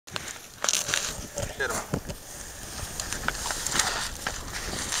hit him.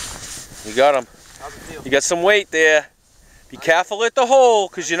 You got him. How's it feel? You got some weight there. Be careful at the hole,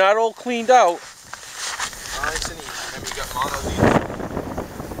 because you're not all cleaned out. Nice and easy. Remember, you got mono.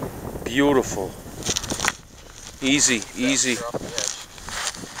 Beautiful. Easy, easy. Off the edge.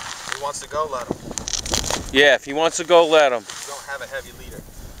 If he wants to go, let him. Yeah, if he wants to go, let him. You don't have a heavy leader.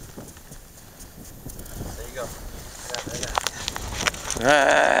 There you go.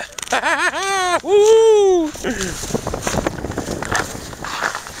 Yeah. Ah. Woo!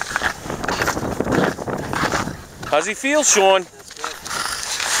 How's he feel, Sean? That's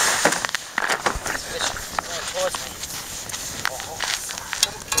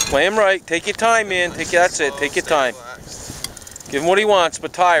good. Play him right. Take your time, man. That's it. Take your time. Give him what he wants,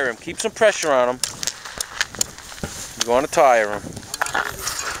 but tire him. Keep some pressure on him. You're going to tire him.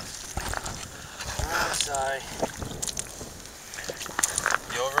 I'm sorry.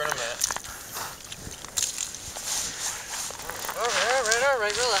 Be over in a minute. All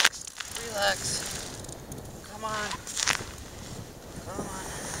right. Relax. Come on.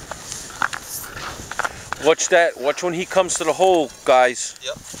 Watch that. Watch when he comes to the hole, guys.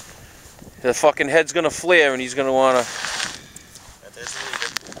 Yep. The fucking head's gonna flare, and he's gonna wanna. There's the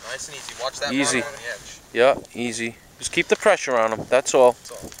leader. Nice and easy. Watch that easy. on the edge. Yeah, easy. Just keep the pressure on him. That's all.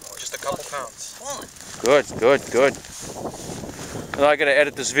 That's all. Just a couple pounds. Good. Now I gotta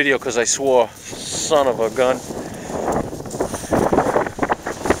edit this video because I swore. Son of a gun.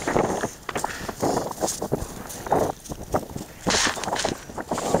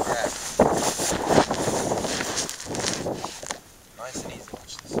 Nice and easy.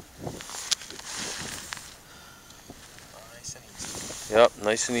 Watch this. Nice and easy. Yep,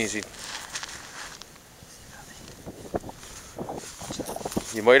 nice and easy.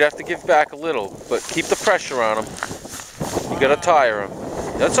 You might have to give back a little, but keep the pressure on him. You gotta tire him.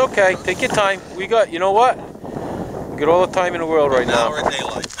 That's okay. Take your time. We got, you know what? We got all the time in the world right now. An hour of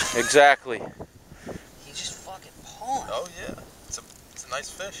daylight. Exactly. He's just fucking pulling. Oh yeah. It's a nice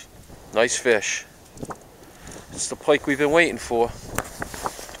fish. Nice fish. It's the pike we've been waiting for.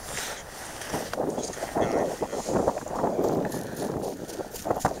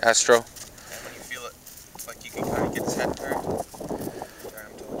 Astro. And when you feel it, it's like you can kind of get his head turned.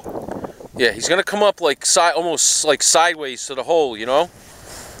 Yeah, he's gonna come up like almost like sideways to the hole, you know?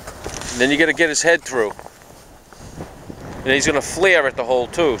 And then you gotta get his head through. And he's gonna flare at the hole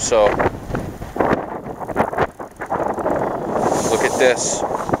too, so. Look at this.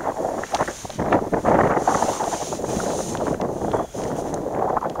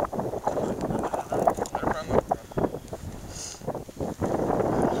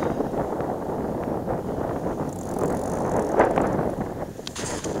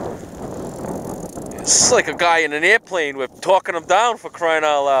 It's like a guy in an airplane with talking him down, for crying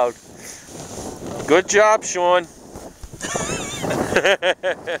out loud. Good job, Sean.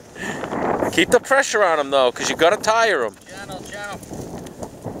 Keep the pressure on him though, because you gotta tire him. Gentle.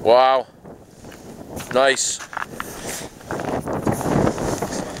 Wow. Nice.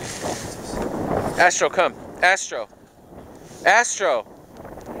 Astro, come. Astro.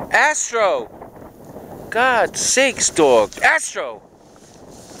 God's sakes, dog. Astro.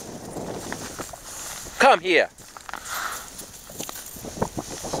 Come here.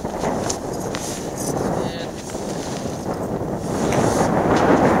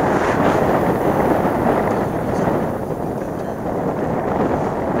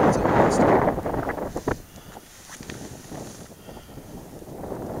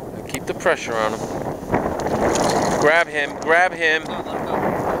 Keep the pressure on him. Grab him. Grab him.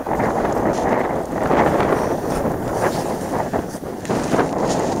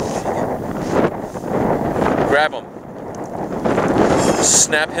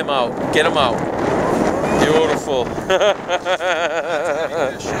 Snap him out. Get him out. Beautiful.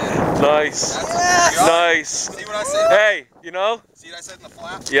 Nice. Nice. See what I said? Hey, you know? See what I said in the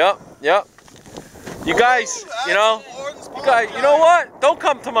flap? Yep. You guys, you know what? Don't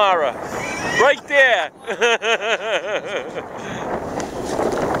come tomorrow. Right there.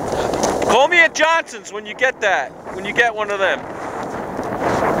 Call me at Johnson's when you get that. When you get one of them.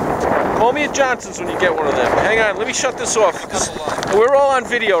 Call me at Johnson's when you get one of them. Hang on, let me shut this off. We're all on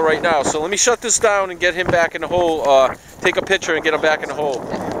video right now, so let me shut this down and get him back in the hole. Take a picture and get him back in the hole.